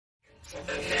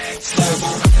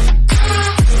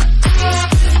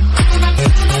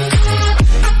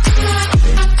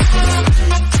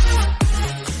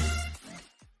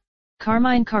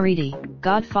Carmine Caridi,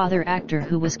 Godfather actor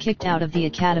who was kicked out of the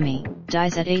Academy,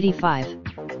 dies at 85.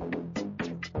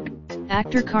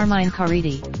 Actor Carmine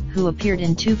Caridi, who appeared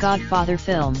in 2 Godfather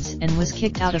films and was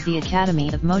kicked out of the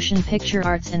Academy of Motion Picture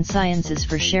Arts and Sciences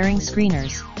for sharing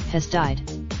screeners, has died.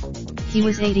 He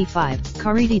was 85.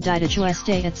 Caridi died at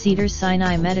Tuesday at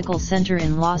Cedars-Sinai Medical Center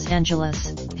in Los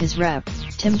Angeles. His Rev.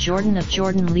 Tim Jordan of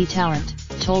Jordan Lee Talent,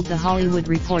 told The Hollywood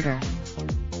Reporter.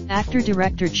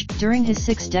 Actor-director during his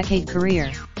 6-decade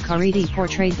career, Caridi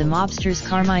portrayed the mobsters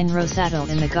Carmine Rosato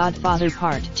in The Godfather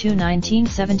Part 2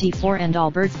 1974 and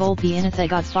Albert Volpi in The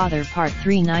Godfather Part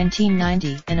 3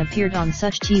 1990 and appeared on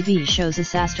such TV shows as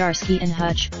Starsky and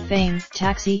Hutch, Fame,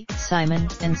 Taxi, Simon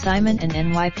and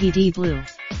NYPD Blue.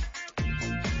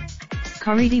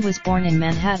 Caridi was born in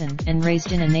Manhattan and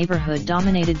raised in a neighborhood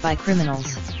dominated by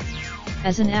criminals.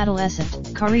 As an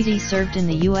adolescent, Caridi served in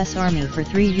the U.S. Army for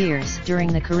 3 years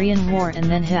during the Korean War and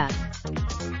then had.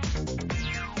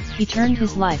 He turned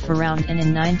his life around and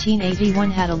in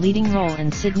 1981 had a leading role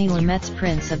in Sidney Lumet's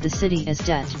Prince of the City as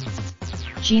Det.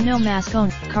 Gino Mascone.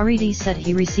 Caridi said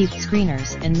he received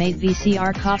screeners and made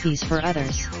VCR copies for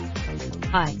others.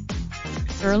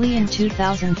 Early in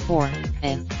 2004,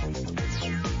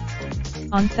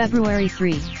 on February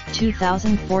 3,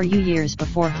 2004, years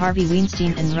before Harvey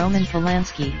Weinstein and Roman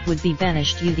Polanski would be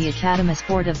banished, the Academy's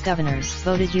Board of Governors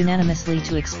voted unanimously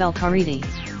to expel Caridi.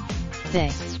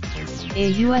 A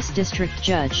U.S. district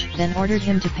judge then ordered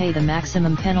him to pay the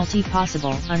maximum penalty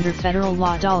possible under federal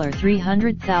law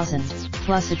 $300,000,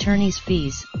 plus attorney's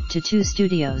fees, to 2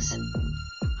 studios.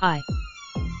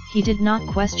 He did not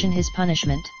question his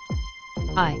punishment.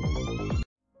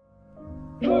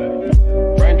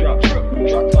 Raindrop,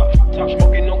 drop top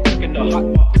smoking, no cooking the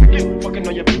hot pot. Fucking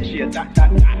on your bitch, yeah,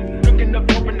 that. Cooking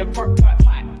up, open the park pot.